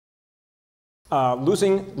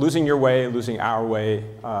Losing your way, losing our way,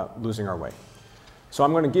 losing our way. So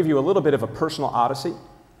I'm going to give you a little bit of a personal odyssey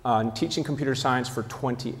on teaching computer science for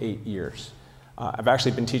 28 years. I've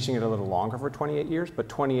actually been teaching it a little longer for 28 years, but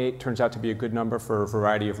 28 turns out to be a good number for a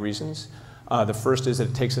variety of reasons. The first is that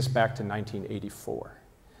it takes us back to 1984.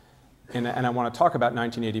 And I want to talk about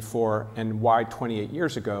 1984 and why 28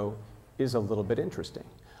 years ago is a little bit interesting.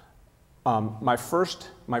 My first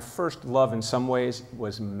love in some ways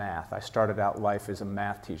was math. I started out life as a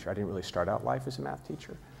math teacher. I didn't really start out life as a math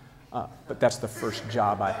teacher, but that's the first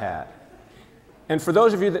job I had. And for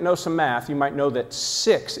those of you that know some math, you might know that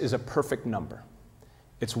 6 is a perfect number.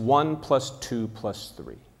 It's 1 plus 2 plus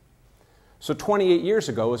 3. So 28 years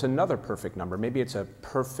ago is another perfect number. Maybe it's a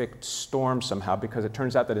perfect storm somehow, because it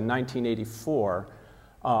turns out that in 1984,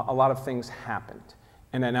 a lot of things happened.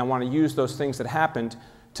 And then I want to use those things that happened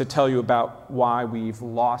to tell you about why we've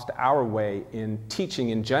lost our way in teaching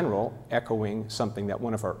in general, echoing something that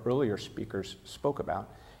one of our earlier speakers spoke about,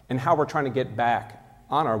 and how we're trying to get back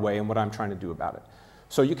on our way and what I'm trying to do about it.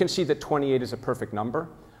 So you can see that 28 is a perfect number,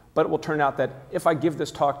 but it will turn out that if I give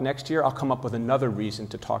this talk next year, I'll come up with another reason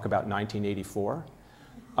to talk about 1984,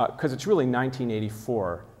 because it's really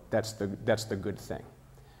 1984 that's the good thing.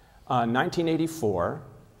 1984,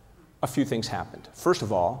 a few things happened. First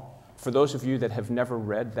of all, for those of you that have never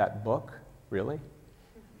read that book, really,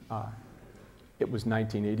 it was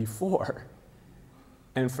 1984.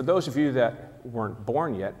 And for those of you that weren't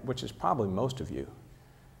born yet, which is probably most of you,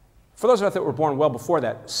 for those of us that were born well before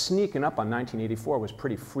that, sneaking up on 1984 was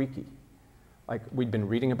pretty freaky. Like, we'd been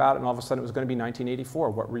reading about it, and all of a sudden it was going to be 1984.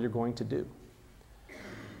 What were you going to do?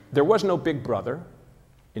 There was no Big Brother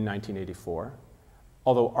in 1984,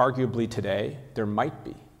 although arguably today there might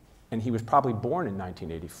be. And he was probably born in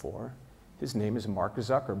 1984. His name is Mark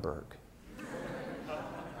Zuckerberg.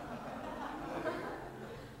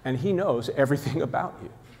 And he knows everything about you.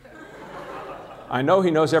 I know he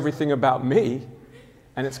knows everything about me,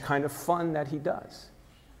 and it's kind of fun that he does.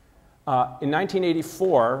 In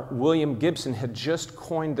 1984, William Gibson had just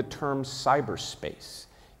coined the term cyberspace.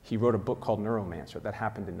 He wrote a book called Neuromancer. That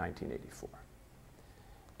happened in 1984.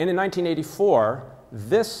 And in 1984,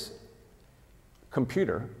 this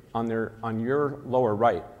computer on your lower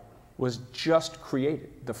right was just created,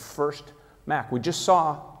 the first Mac. We just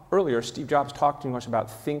saw earlier Steve Jobs talking to us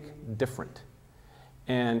about think different.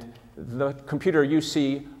 And the computer you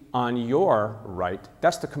see on your right,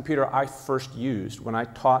 that's the computer I first used when I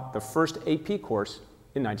taught the first AP course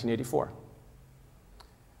in 1984.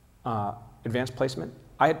 Advanced placement.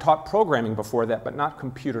 I had taught programming before that, but not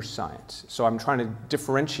computer science. So I'm trying to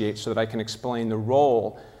differentiate so that I can explain the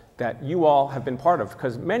role that you all have been part of,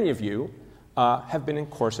 because many of you have been in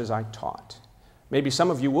courses I taught. Maybe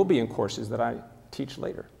some of you will be in courses that I teach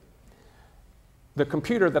later. The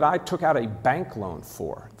computer that I took out a bank loan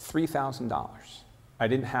for, $3,000. I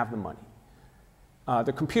didn't have the money.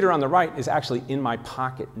 The computer on the right is actually in my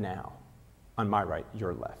pocket now. On my right,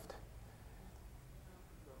 your left.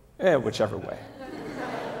 Whichever way.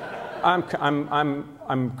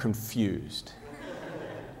 I'm confused.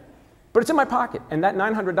 But it's in my pocket, and that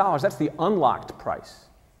 $900, that's the unlocked price.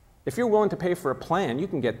 If you're willing to pay for a plan, you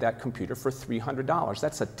can get that computer for $300.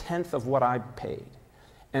 That's 1/10 of what I paid.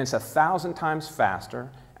 And it's 1,000 times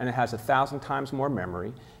faster, and it has 1,000 times more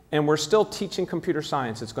memory, and we're still teaching computer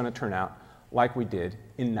science. It's going to turn out like we did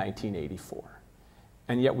in 1984.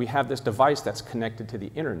 And yet we have this device that's connected to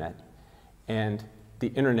the internet, and the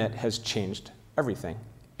internet has changed everything,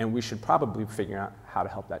 and we should probably figure out how to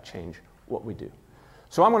help that change what we do.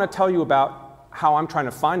 So I'm going to tell you about how I'm trying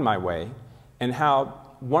to find my way, and how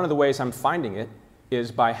one of the ways I'm finding it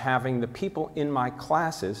is by having the people in my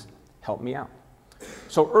classes help me out.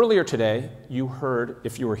 So earlier today, you heard,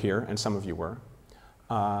 if you were here, and some of you were,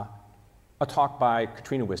 a talk by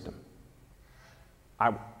Katrina Wisdom.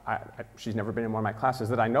 She's never been in one of my classes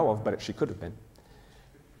that I know of, but she could have been.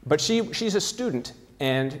 But she's a student,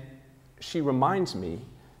 and she reminds me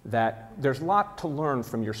that there's a lot to learn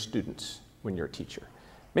from your students when you're a teacher.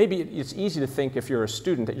 Maybe it's easy to think if you're a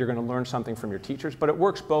student that you're going to learn something from your teachers, but it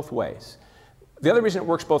works both ways. The other reason it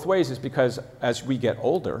works both ways is because as we get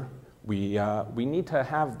older, we need to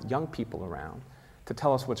have young people around to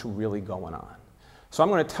tell us what's really going on. So I'm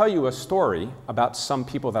going to tell you a story about some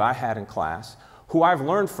people that I had in class who I've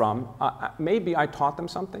learned from. Maybe I taught them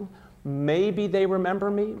something, maybe they remember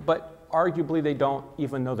me, but arguably they don't,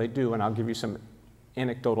 even though they do, and I'll give you some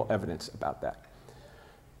anecdotal evidence about that.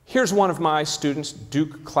 Here's one of my students,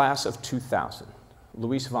 Duke class of 2000,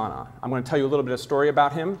 Luis Van Ahn. I'm going to tell you a little bit of story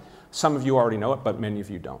about him. Some of you already know it, but many of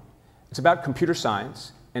you don't. It's about computer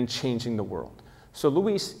science and changing the world. So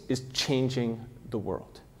Luis is changing the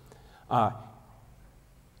world.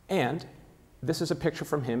 And this is a picture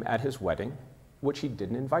from him at his wedding, which he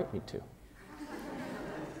didn't invite me to.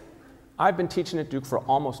 I've been teaching at Duke for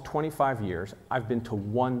almost 25 years. I've been to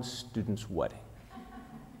one student's wedding.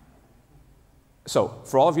 So,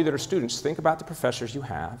 for all of you that are students, think about the professors you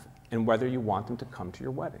have and whether you want them to come to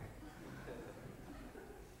your wedding.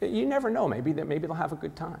 You never know, maybe they'll have a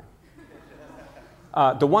good time.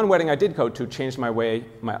 The one wedding I did go to changed my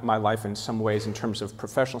life in some ways in terms of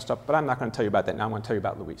professional stuff, but I'm not going to tell you about that now. I'm going to tell you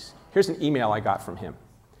about Luis. Here's an email I got from him.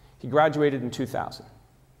 He graduated in 2000.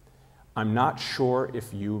 I'm not sure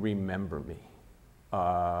if you remember me.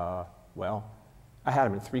 Well, I had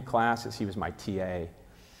him in 3 classes. He was my TA.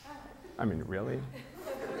 I mean, really?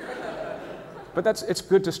 But it's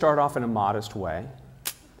good to start off in a modest way.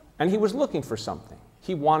 And he was looking for something.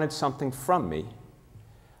 He wanted something from me,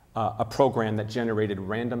 a program that generated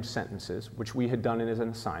random sentences, which we had done as an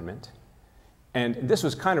assignment. And this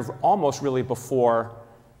was kind of almost really before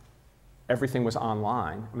everything was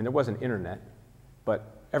online. I mean, there wasn't internet,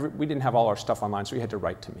 but we didn't have all our stuff online, so he had to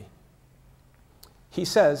write to me. He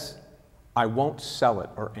says, I won't sell it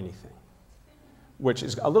or anything, which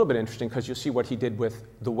is a little bit interesting because you'll see what he did with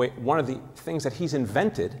one of the things that he's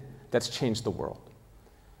invented that's changed the world.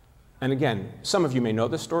 And again, some of you may know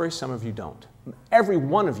this story, some of you don't. Every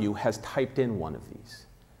one of you has typed in one of these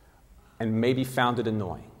and maybe found it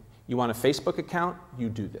annoying. You want a Facebook account? You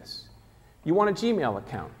do this. You want a Gmail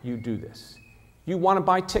account? You do this. You want to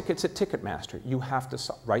buy tickets at Ticketmaster? You have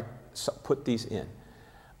to put these in.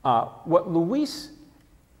 What Luis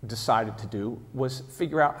decided to do was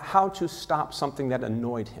figure out how to stop something that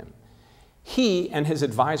annoyed him. He and his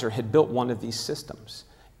advisor had built one of these systems,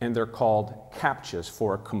 and they're called CAPTCHAs,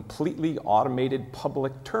 for a completely automated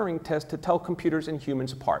public Turing test to tell computers and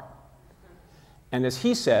humans apart. And as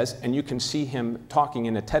he says, and you can see him talking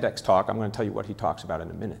in a TEDx talk, I'm going to tell you what he talks about in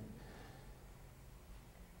a minute,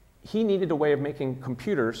 he needed a way of making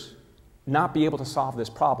computers not be able to solve this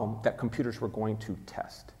problem that computers were going to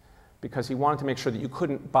test, because he wanted to make sure that you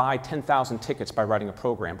couldn't buy 10,000 tickets by writing a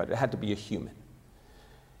program, but it had to be a human.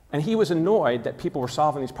 And he was annoyed that people were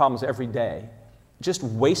solving these problems every day, just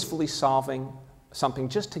wastefully solving something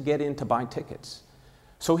just to get in to buy tickets.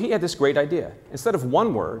 So he had this great idea. Instead of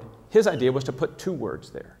one word, his idea was to put 2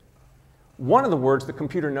 words there. One of the words the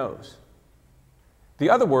computer knows.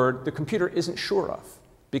 The other word the computer isn't sure of,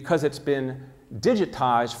 because it's been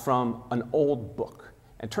digitized from an old book.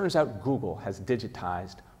 And it turns out Google has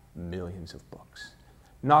digitized millions of books,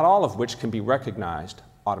 not all of which can be recognized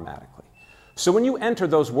automatically. So when you enter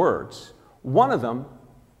those words, one of them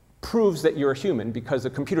proves that you're a human because the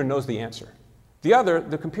computer knows the answer. The other,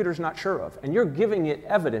 the computer's not sure of, and you're giving it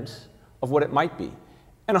evidence of what it might be.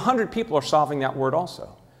 And 100 people are solving that word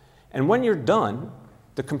also. And when you're done,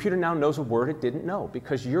 the computer now knows a word it didn't know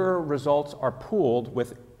because your results are pooled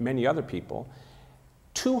with many other people.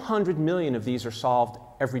 200 million of these are solved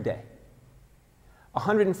every day.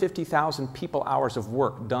 150,000 people hours of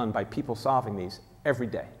work done by people solving these every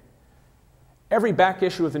day. Every back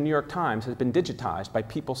issue of the New York Times has been digitized by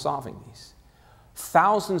people solving these.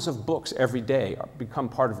 Thousands of books every day become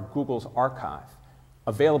part of Google's archive,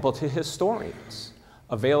 available to historians,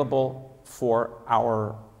 available for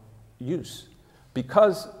our use.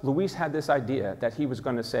 Because Luis had this idea that he was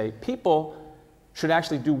going to say, people should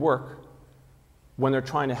actually do work when they're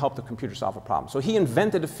trying to help the computer solve a problem. So he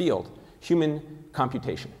invented a field, human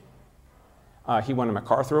computation. He won a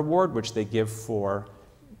MacArthur Award, which they give for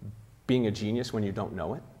being a genius when you don't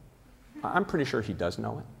know it. I'm pretty sure he does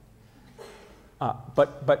know it.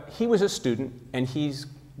 But he was a student, and he's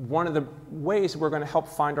one of the ways we're going to help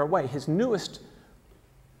find our way. His newest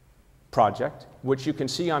project, which you can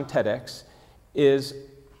see on TEDx, is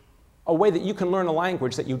a way that you can learn a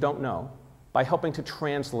language that you don't know by helping to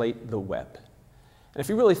translate the web. And if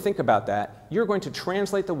you really think about that, you're going to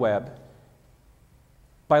translate the web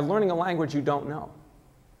by learning a language you don't know.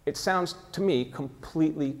 It sounds to me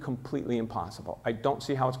completely, completely impossible. I don't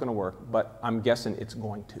see how it's going to work, but I'm guessing it's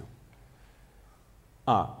going to.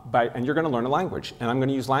 And you're going to learn a language, and I'm going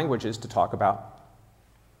to use languages to talk about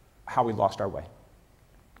how we lost our way.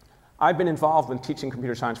 I've been involved with teaching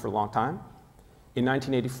computer science for a long time. In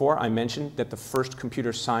 1984, I mentioned that the first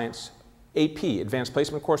computer science AP, advanced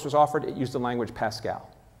placement course, was offered. It used the language Pascal.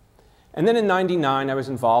 And then in 99, I was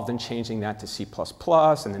involved in changing that to C++,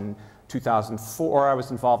 and in 2004, I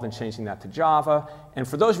was involved in changing that to Java. And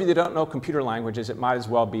for those of you that don't know computer languages, it might as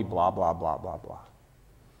well be blah, blah, blah, blah, blah.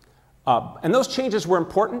 And those changes were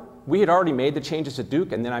important. We had already made the changes at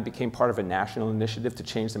Duke, and then I became part of a national initiative to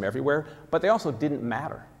change them everywhere. But they also didn't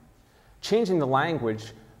matter. Changing the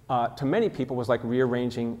language to many people was like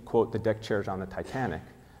rearranging, quote, the deck chairs on the Titanic,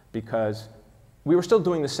 because we were still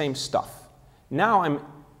doing the same stuff. Now I'm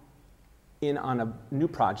in on a new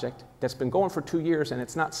project that's been going for 2 years, and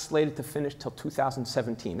it's not slated to finish till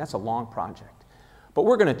 2017. That's a long project. But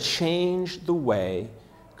we're going to change the way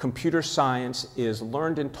computer science is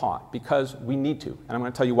learned and taught because we need to, and I'm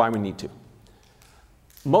going to tell you why we need to.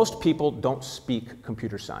 Most people don't speak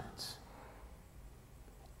computer science.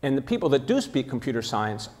 And the people that do speak computer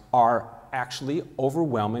science are actually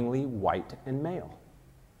overwhelmingly white and male.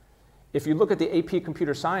 If you look at the AP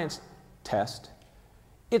Computer Science test,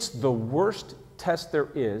 it's the worst test there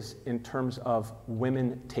is in terms of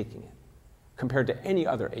women taking it compared to any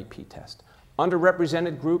other AP test.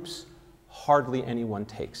 Underrepresented groups, hardly anyone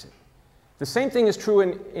takes it. The same thing is true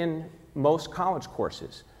in most college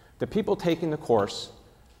courses. The people taking the course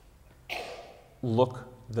look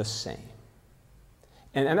the same.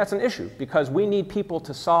 And that's an issue, because we need people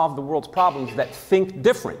to solve the world's problems that think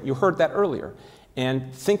different. You heard that earlier.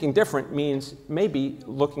 And thinking different means maybe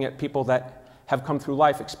looking at people that have come through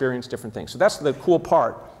life, experienced different things. So that's the cool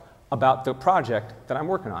part about the project that I'm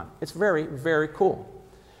working on. It's very, very cool.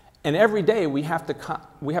 And every day we have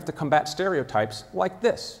to combat stereotypes like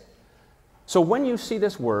this. So when you see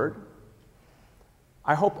this word,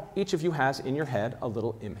 I hope each of you has in your head a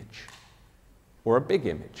little image, or a big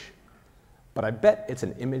image. But I bet it's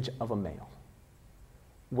an image of a male,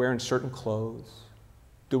 wearing certain clothes,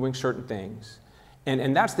 doing certain things.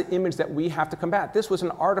 And that's the image that we have to combat. This was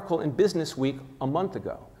an article in Business Week a month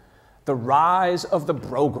ago, The Rise of the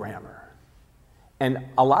Programmer. And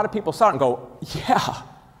a lot of people saw it and go, yeah,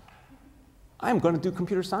 I'm going to do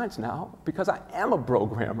computer science now because I am a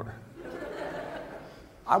programmer.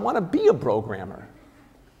 I want to be a programmer.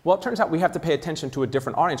 Well, it turns out we have to pay attention to a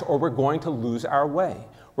different audience, or we're going to lose our way.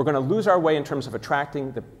 We're going to lose our way in terms of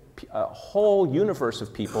attracting the whole universe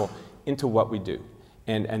of people into what we do.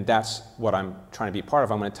 And that's what I'm trying to be part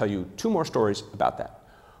of. I'm going to tell you 2 more stories about that.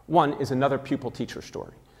 One is another pupil-teacher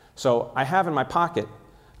story. So I have in my pocket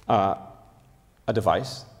a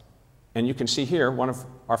device, and you can see here one of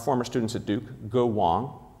our former students at Duke, Go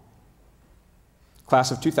Wong,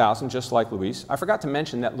 class of 2000, just like Luis. I forgot to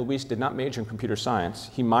mention that Luis did not major in computer science.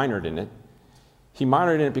 He minored in it. He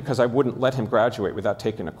minored in it because I wouldn't let him graduate without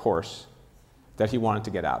taking a course that he wanted to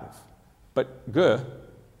get out of. But Ge,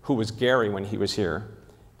 who was Gary when he was here,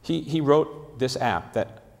 he wrote this app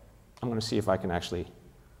that I'm going to see if I can actually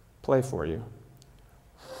play for you.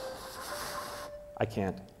 I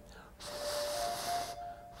can't.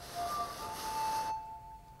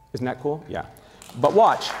 Isn't that cool? Yeah. But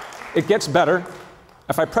watch, it gets better.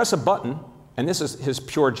 If I press a button, and this is his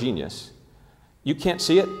pure genius, you can't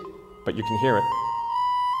see it, but you can hear it.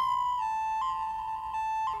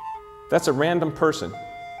 That's a random person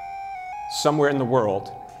somewhere in the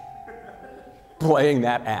world playing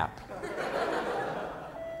that app.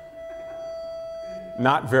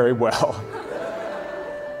 Not very well.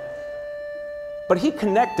 But he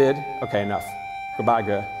connected, okay, enough. Goodbye,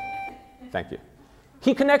 Ge. Thank you.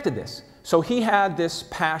 He connected this. So he had this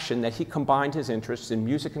passion that he combined his interests in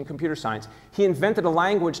music and computer science. He invented a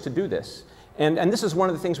language to do this. And this is one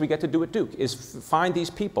of the things we get to do at Duke, is find these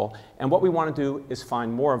people. And what we want to do is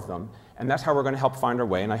find more of them. And that's how we're going to help find our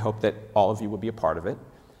way, and I hope that all of you will be a part of it.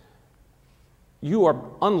 You are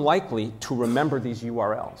unlikely to remember these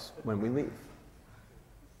URLs when we leave.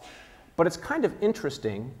 But it's kind of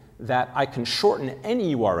interesting that I can shorten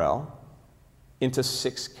any URL into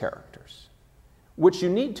 6 characters, which you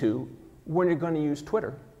need to when you're going to use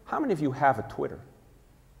Twitter. How many of you have a Twitter?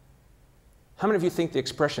 How many of you think the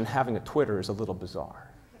expression having a Twitter is a little bizarre?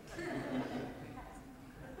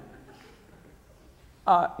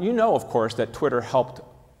 You know, of course, that Twitter helped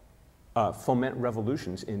foment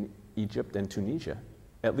revolutions in Egypt and Tunisia.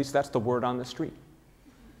 At least that's the word on the street.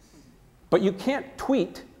 But you can't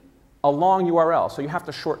tweet a long URL, so you have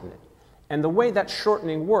to shorten it. And the way that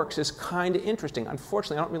shortening works is kind of interesting.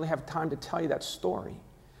 Unfortunately, I don't really have time to tell you that story.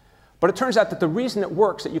 But it turns out that the reason it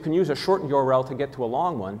works, that you can use a shortened URL to get to a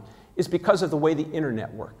long one, is because of the way the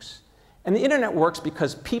internet works. And the internet works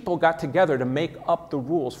because people got together to make up the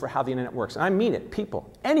rules for how the internet works. And I mean it,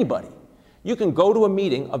 people, anybody. You can go to a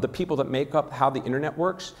meeting of the people that make up how the internet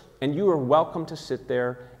works, and you are welcome to sit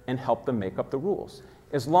there and help them make up the rules.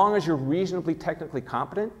 As long as you're reasonably technically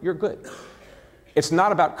competent, you're good. It's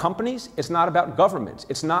not about companies, it's not about governments,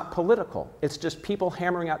 it's not political. It's just people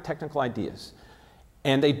hammering out technical ideas.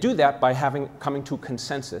 And they do that by coming to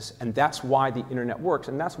consensus, and that's why the internet works,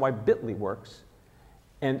 and that's why Bitly works.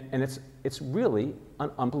 And it's really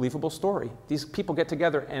an unbelievable story. These people get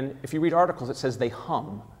together, and if you read articles, it says they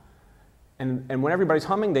hum. And when everybody's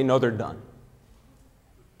humming, they know they're done.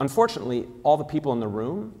 Unfortunately, all the people in the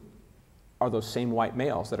room are those same white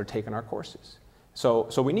males that are taking our courses.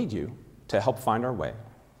 So we need you to help find our way,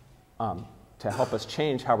 to help us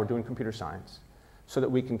change how we're doing computer science so that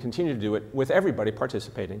we can continue to do it with everybody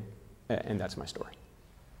participating, and that's my story.